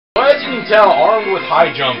you can tell, armed with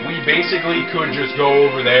high jump, we basically could just go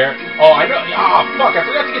over there. Oh, I know. Ah, fuck! I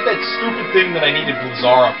forgot to get that stupid thing that I needed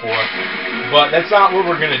Blizzara for. But that's not what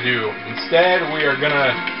we're gonna do. Instead, we are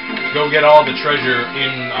gonna go get all the treasure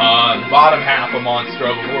in the bottom half of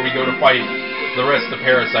Monstro before we go to fight the rest of the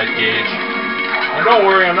Parasite gauge. And don't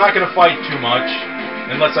worry, I'm not gonna fight too much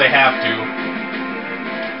unless I have to.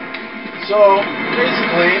 So,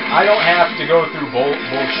 basically, I don't have to go through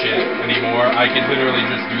bullshit anymore. I can literally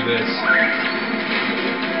just do this.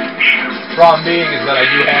 Problem being is that I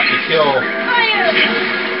do have to kill...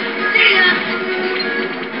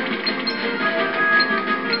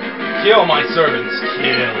 Kill my servants.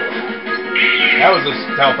 Kill. That was a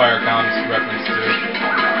Hellfire Comms reference too.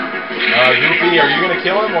 Goofy, are you gonna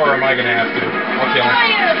kill him, or am I gonna have to? I'll kill him.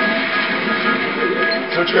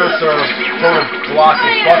 Switch goes to total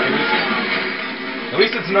Colossus fuckers. At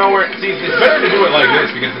least it's nowhere... See, it's better to do it like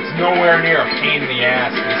this, because it's nowhere near a pain in the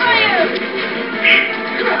ass this way.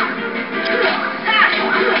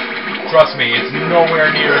 Trust me, it's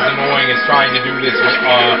nowhere near as annoying as trying to do this with,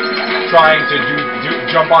 trying to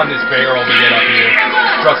jump on this barrel to get up here.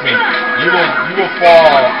 Trust me, you will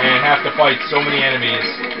fall and have to fight so many enemies.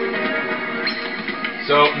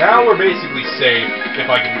 So, now we're basically safe, if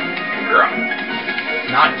I can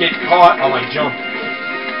not get caught on my jump.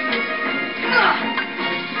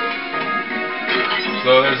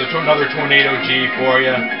 So there's another Tornado G for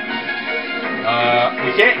you.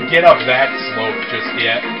 We can't get up that slope just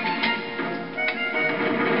yet.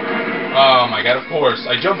 Oh my god, of course.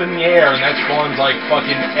 I jump in the air and that spawns like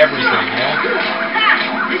fucking everything, yeah?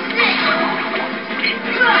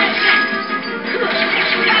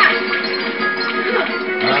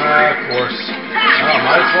 Of course. Oh,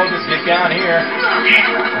 might as well just get down here.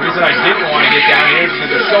 The reason I didn't want to get down here is because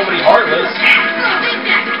there's so many Heartless.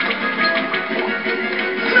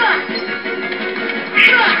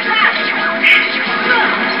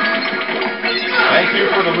 Thank you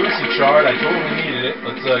for the Lucy Shard. I totally needed it.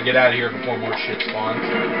 Let's get out of here before more shit spawns.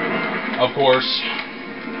 Of course.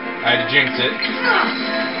 I had to jinx it.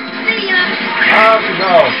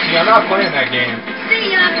 No. See, I'm not playing that game.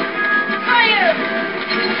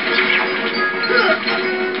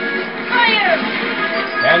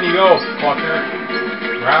 Down you go, fucker.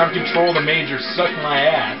 Ground control the major suck my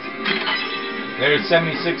ass. There's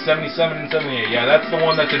 76, 77, and 78. Yeah, that's the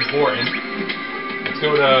one that's important. Let's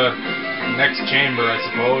go to next chamber, I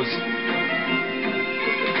suppose.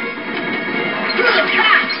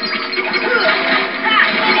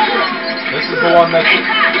 This is the one that's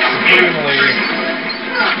supremely...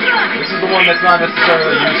 This is the one that's not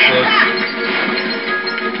necessarily useless.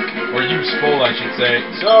 Or useful, I should say.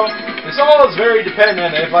 So, this all is very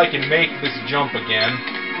dependent if I can make this jump again.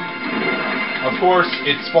 Of course,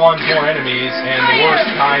 it spawns more enemies, and the worst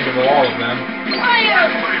kind of all of them.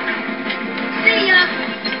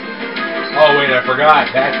 Oh wait, I forgot.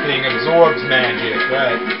 That thing absorbs magic.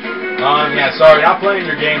 Right. Yeah, sorry, not playing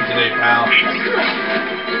your game today, pal.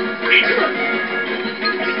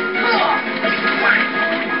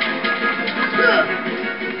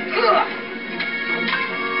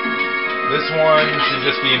 This one should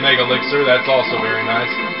just be a Mega Elixir. That's also very nice.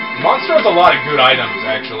 Monster has a lot of good items,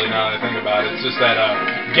 actually, now that I think about it. It's just that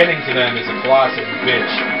getting to them is a colossal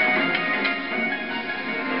bitch.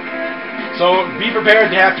 So, be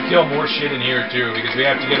prepared to have to kill more shit in here, too, because we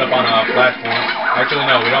have to get up on a platform. Actually,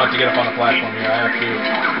 no, we don't have to get up on a platform here. I have to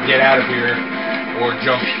get out of here, or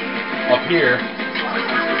jump up here,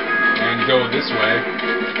 and go this way.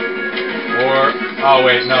 Or, oh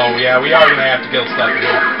wait, no, yeah, we are going to have to kill stuff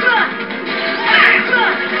here.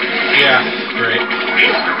 Yeah, great.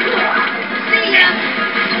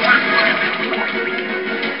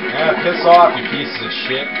 Yeah, piss off, you pieces of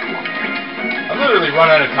shit. I've literally run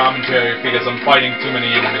out of commentary because I'm fighting too many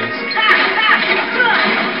enemies.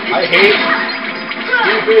 I hate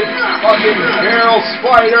stupid fucking barrel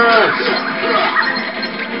spiders!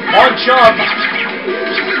 Punch up!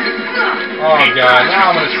 Oh god, now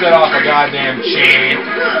I'm gonna set off a goddamn chain.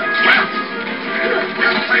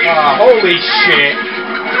 Holy shit!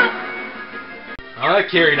 Well,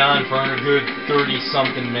 that carried on for a good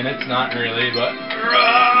 30-something minutes. Not really, but...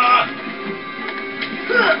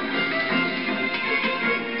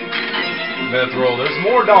 Mithril. There's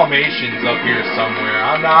more Dalmatians up here somewhere.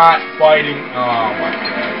 I'm not fighting... Oh, my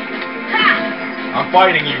god. I'm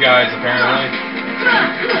fighting you guys, apparently.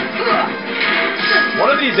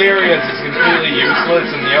 One of these areas is completely useless,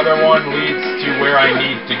 and the other one leads to where I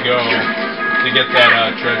need to go to get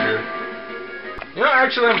that treasure. You know,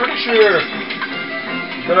 actually, I'm pretty sure...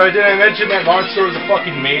 Did I mention that Monstro is a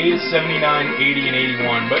fucking maze? 79, 80, and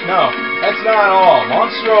 81. But no, that's not all.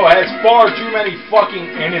 Monstro has far too many fucking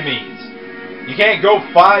enemies. You can't go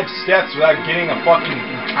 5 steps without getting a fucking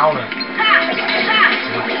encounter.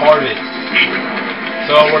 It's retarded.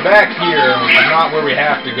 So we're back here, which is not where we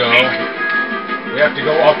have to go. We have to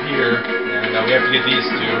go up here, and we have to get these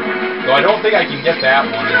 2. So I don't think I can get that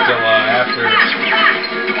one until after my.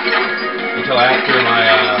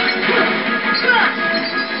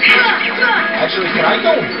 Actually, can I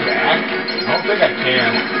go back? I don't think I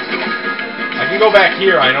can. I can go back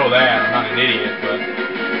here. I know that. I'm not an idiot, but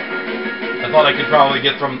I thought I could probably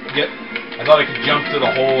I thought I could jump to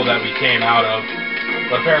the hole that we came out of,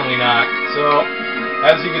 but apparently not. So,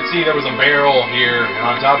 as you can see, there was a barrel here, and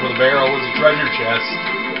on top of the barrel was a treasure chest,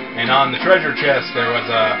 and on the treasure chest there was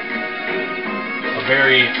a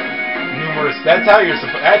very numerous. That's how you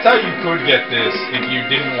could get this if you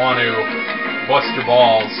didn't want to bust your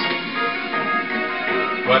balls.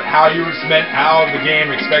 But how the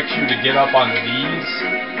game expects you to get up on these?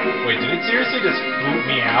 Wait, did it seriously just boot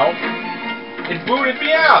me out? It booted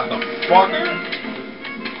me out, the fucker!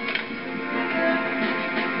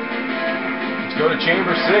 Let's go to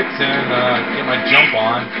Chamber 6 and get my jump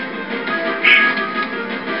on.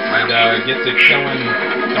 And get to killing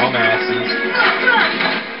dumbasses.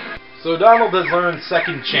 So Donald has learned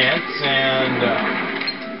second chance and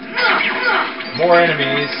more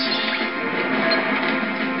enemies.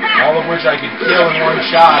 All of which I could kill in one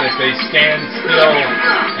shot if they stand still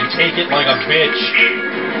and take it like a bitch.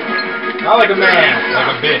 Not like a man,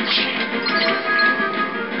 like a bitch.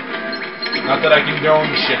 Not that I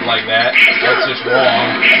condone shit like that. That's just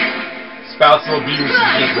wrong. Spousal abuse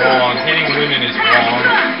is just wrong. Hitting women is wrong.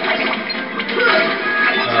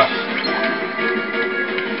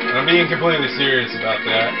 And I'm being completely serious about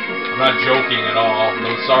that. I'm not joking at all.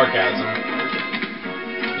 No sarcasm.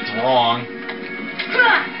 It's wrong.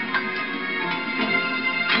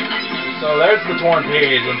 So there's the torn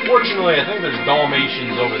page. Unfortunately, I think there's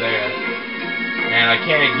Dalmatians over there. And I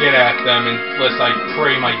can't get at them unless I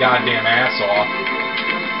pray my goddamn ass off.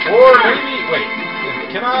 Or maybe, wait,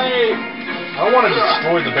 can I don't want to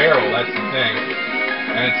destroy the barrel, that's the thing.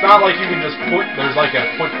 And it's not like you can just there's like a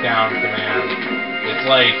put down command. It's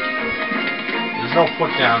like, there's no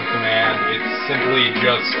put down command. It's simply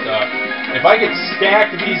just, if I could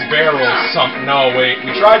stack these barrels, no, wait,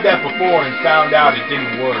 we tried that before and found out it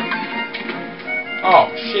didn't work.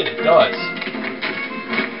 Oh, shit, it does.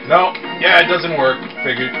 No, yeah, it doesn't work,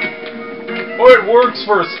 figured. Or it works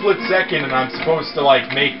for a split second and I'm supposed to,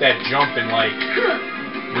 like, make that jump in, like,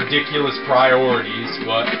 ridiculous priorities,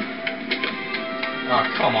 but... Oh,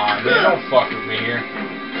 come on, man, don't fuck with me here.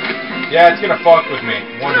 Yeah, it's gonna fuck with me.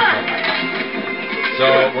 Wonderful.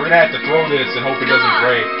 So, we're gonna have to throw this and hope it doesn't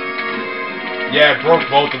break. Yeah, it broke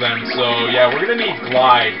both of them, so, yeah, we're gonna need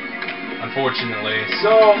glide, unfortunately.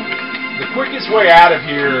 So... the quickest way out of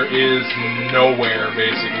here is nowhere,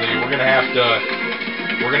 basically. We're gonna have to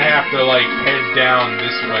like head down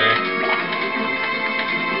this way,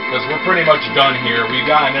 because we're pretty much done here. We've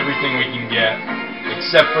gotten everything we can get,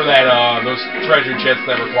 except for that those treasure chests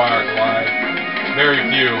that require glide. Very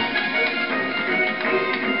few.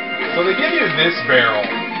 So they give you this barrel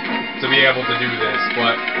to be able to do this,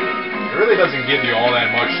 but it really doesn't give you all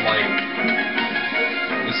that much, like,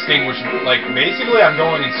 distinguishment. Like, basically I'm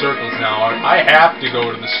going in circles now. I have to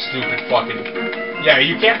go to the stupid fucking... Yeah,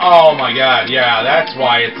 you can't... Oh my god, yeah, that's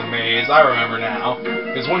why it's a maze. I remember now.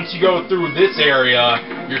 Because once you go through this area,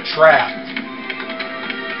 you're trapped.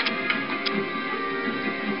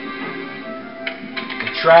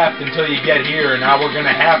 You're trapped until you get here, and now we're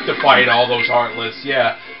gonna have to fight all those Heartless,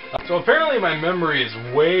 yeah. So apparently my memory is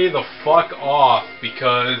way the fuck off,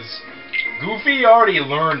 because Goofy already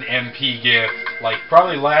learned MP Gift, like,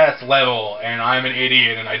 probably last level, and I'm an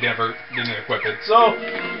idiot and I never didn't equip it. So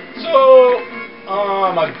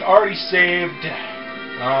I've already saved.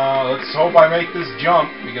 Let's hope I make this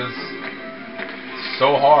jump, because it's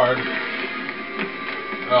so hard.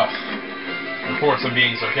 Ugh. Of course I'm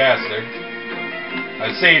being sarcastic.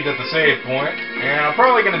 I saved at the save point, and I'm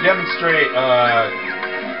probably going to demonstrate,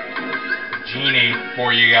 Genie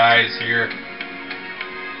for you guys here.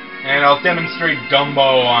 And I'll demonstrate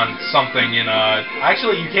Dumbo on something in,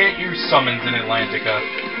 actually, you can't use summons in Atlantica.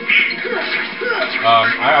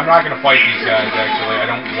 I'm not gonna fight these guys, actually. I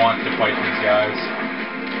don't want to fight these guys.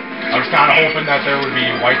 I was kind of hoping that there would be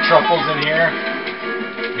white truffles in here.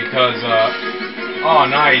 Because, oh,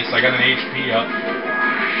 nice, I got an HP up.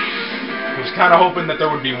 I was kind of hoping that there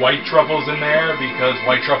would be white truffles in there, because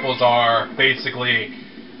white truffles are basically,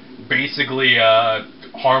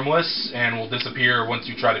 harmless and will disappear once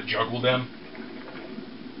you try to juggle them.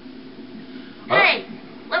 Hey,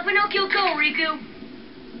 let Pinocchio go, Riku.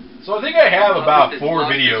 So I think I have about 4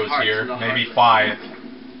 videos here, maybe 5.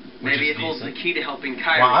 Maybe it holds the key to helping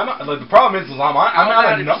Kyrie. Well, the problem is I'm not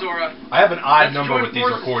a I have an odd number with these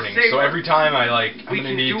recordings, so every time I'm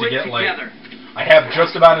gonna need to get I have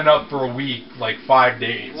just about enough for a week, like 5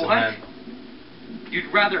 days. What? And then,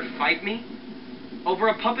 you'd rather fight me over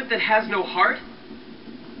a puppet that has no heart?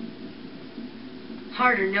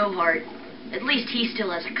 Heart or no heart, at least he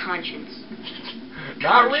still has a conscience.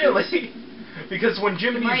 Not really, because when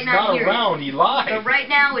Jiminy's not around, he lies. But right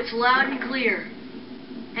now, it's loud and clear.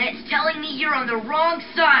 And it's telling me you're on the wrong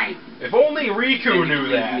side. If only Riku knew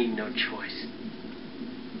that. Me no choice.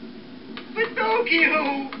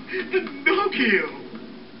 Pinocchio! Pinocchio!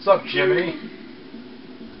 What's up, Jiminy?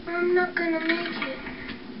 I'm not gonna make it.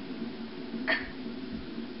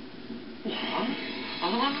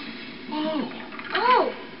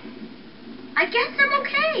 Oh, I guess I'm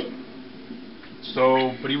okay.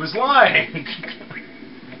 So, but he was lying.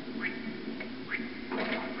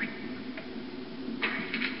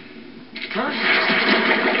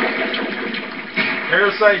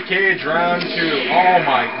 Parasite Cage round 2. Oh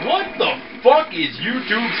my, what the fuck is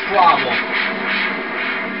YouTube's problem?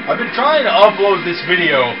 I've been trying to upload this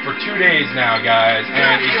video for 2 days now, guys,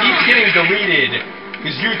 and it keeps getting deleted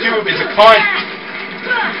because YouTube is a cunt.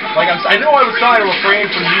 Like, I know I was trying to refrain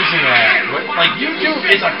from using that, but, like, YouTube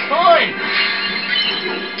is a cunt!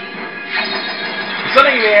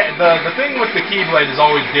 The thing with the Keyblade is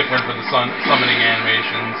always different for the summoning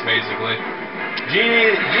animations, basically. Genie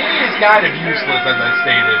is kind of useless, as I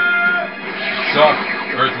stated. Sup,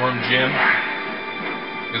 Earthworm Jim?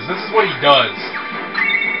 Because this is what he does.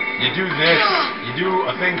 You do this, you do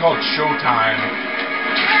a thing called Showtime,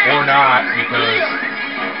 or not, because...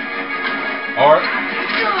 Or,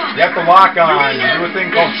 you have to lock on, you do a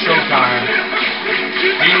thing called Showtime.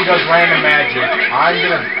 Genie does random magic.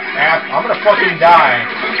 I'm gonna fucking die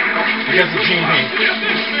because of Genie.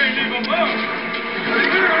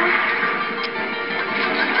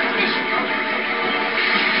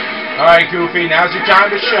 Alright, Goofy, now's your time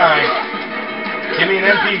to shine. Give me an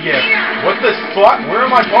MP gift. What the fuck? Where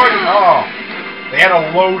are my party? Oh, they had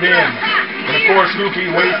to load in. And of course, Goofy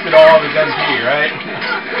wasted all of his MP, right?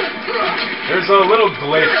 There's a little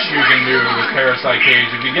glitch you can do with Parasite Cage.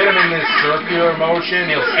 If you get him in this circular motion,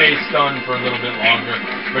 he'll stay stunned for a little bit longer.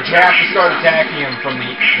 But you have to start attacking him from the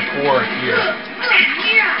core here.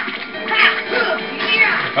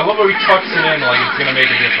 I love how he tucks it in like it's going to make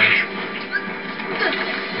a difference.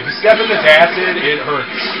 If you step in this acid, it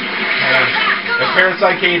hurts. And if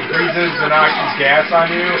Parasite Cage breathes the noxious gas on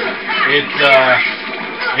you, it's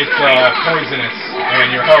poisonous, and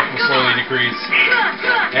your health will slowly decrease.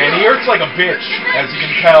 And he hurts like a bitch, as you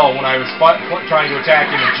can tell when I was trying to attack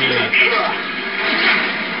him with Genie.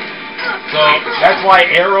 So, that's why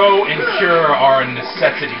Arrow and Cure are a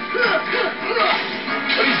necessity.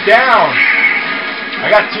 But he's down! I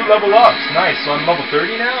got 2 level ups. Nice, so I'm level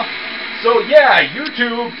 30 now? So yeah,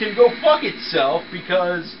 YouTube can go fuck itself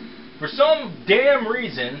because for some damn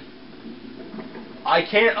reason I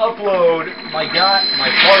can't upload my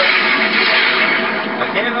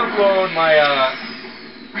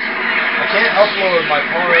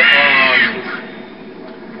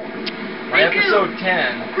episode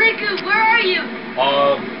 10 Riku, where are you?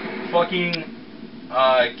 of fucking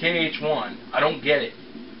KH1. I don't get it.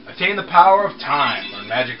 Obtain the power of time. Learn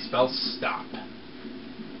magic spells stop.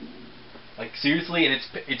 Like, seriously, and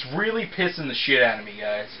it's really pissing the shit out of me,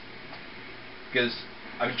 guys. Because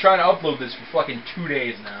I've been trying to upload this for fucking 2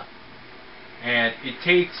 days now. And it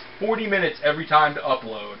takes 40 minutes every time to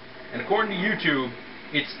upload. And according to YouTube,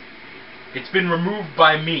 it's been removed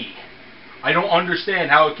by me. I don't understand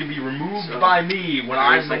how it can be removed by me when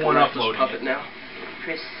I'm the one uploading it. Now?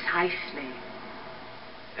 Precisely.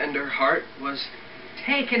 And her heart was...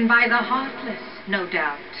 Taken by the heartless, no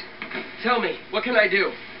doubt. Tell me, what can I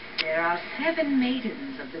do? There are 7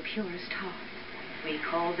 maidens of the purest heart. We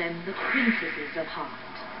call them the princesses of heart.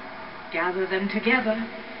 Gather them together,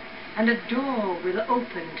 and a door will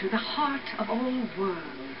open to the heart of all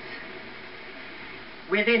worlds.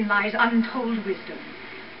 Within lies untold wisdom.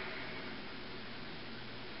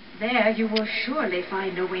 There you will surely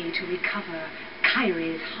find a way to recover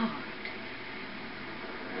Kyrie's heart.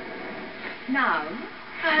 Now,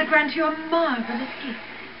 I'll grant you a marvelous gift.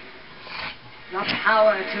 The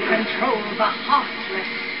power to control the heartless.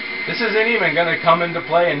 This isn't even going to come into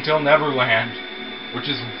play until Neverland, which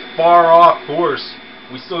is far off course.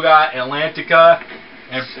 We still got Atlantica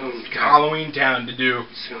and Halloween Town to do.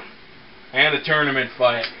 Soon. And a tournament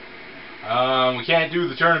fight. We can't do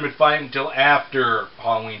the tournament fight until after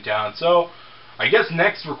Halloween Town. So, I guess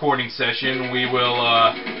next recording session we will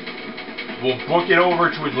We'll book it over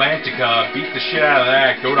to Atlantica, beat the shit out of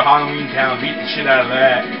that, go to Halloween Town, beat the shit out of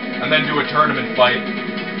that, and then do a tournament fight.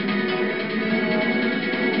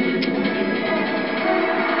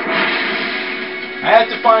 I had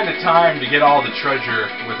to find a time to get all the treasure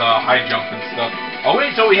with high jump and stuff. I'll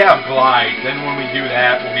wait until we have glide, then when we do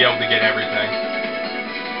that, we'll be able to get everything.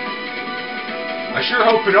 I sure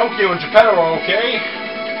hope Pinocchio and Geppetto are okay.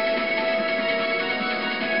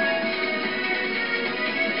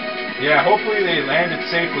 Yeah, hopefully they landed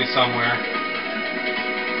safely somewhere.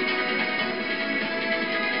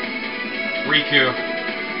 Riku.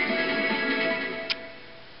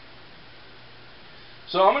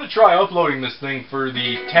 So I'm gonna try uploading this thing for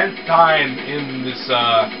the 10th time in this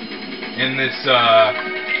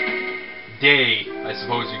day, I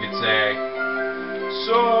suppose you could say.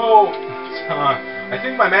 So I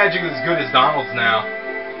think my magic is as good as Donald's now.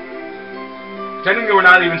 Technically, we're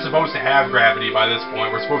not even supposed to have gravity by this point.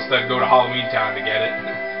 We're supposed to go to Halloween Town to get it.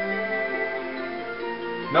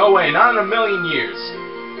 No way, not in a million years.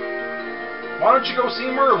 Why don't you go see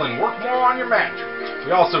Merlin? Work more on your magic.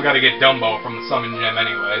 We also got to get Dumbo from the Summon Gem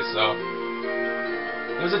anyway, so...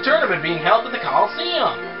 There's a tournament being held at the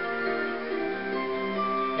Coliseum.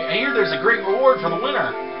 I hear there's a great reward for the winner.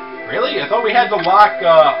 Really? I thought we had to lock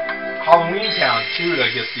Halloween Town, too, to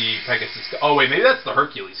get the Pegasus Cup. Oh, wait, maybe that's the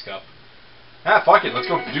Hercules Cup. Ah, fuck it. Let's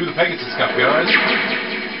go do the Pegasus Cup, guys.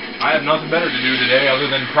 I have nothing better to do today other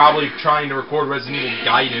than probably trying to record Resident Evil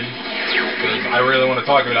Gaiden, because I really want to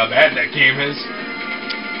talk about how bad that game is.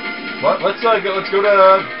 But let's go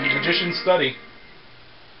to Magician's Study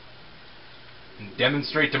and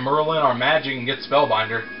demonstrate to Merlin our magic and get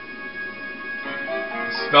Spellbinder.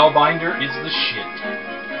 Spellbinder is the shit.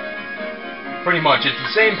 Pretty much. It's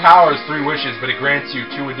the same power as 3 wishes, but it grants you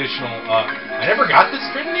 2 additional, I never got this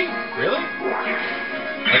Trinity? Really?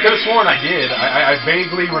 I could have sworn I did. I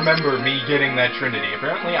vaguely remember me getting that Trinity.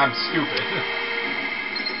 Apparently, I'm stupid.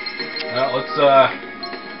 Well, let's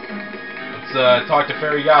talk to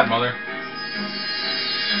Fairy Godmother.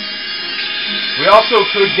 We also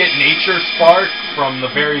could get Nature Spark from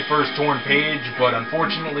the very first torn page, but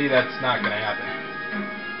unfortunately, that's not going to happen.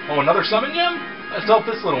 Oh, another Summon Gem? Let's help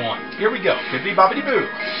this little one. Here we go. Bippity boppity boo.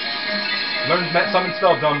 Learn Summon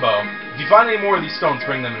Spell Dumbo. If you find any more of these stones,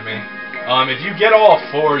 bring them to me. If you get all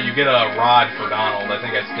 4, you get a rod for Donald. I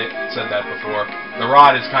think I said that before. The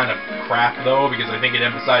rod is kind of crap, though, because I think it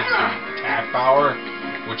emphasizes attack power,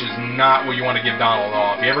 which is not what you want to give Donald at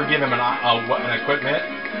all. If you ever give him an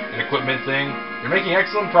equipment thing, you're making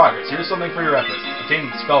excellent progress. Here's something for your efforts.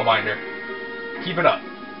 Obtain Spellbinder. Keep it up.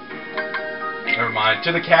 Never mind.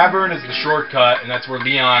 To the cavern is the shortcut, and that's where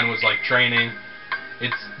Leon was like training.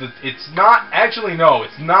 It's not actually no,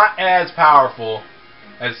 it's not as powerful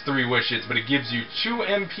as 3 wishes, but it gives you 2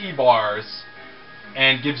 MP bars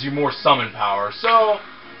and gives you more summon power. So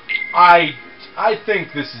I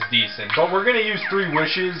think this is decent, but we're gonna use 3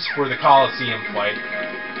 wishes for the Coliseum fight.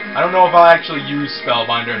 I don't know if I'll actually use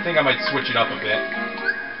Spellbinder. I think I might switch it up a bit.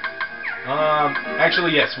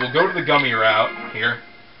 Actually, yes, we'll go to the gummy route here.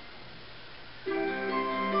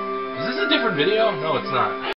 Is this a different video? No, it's not.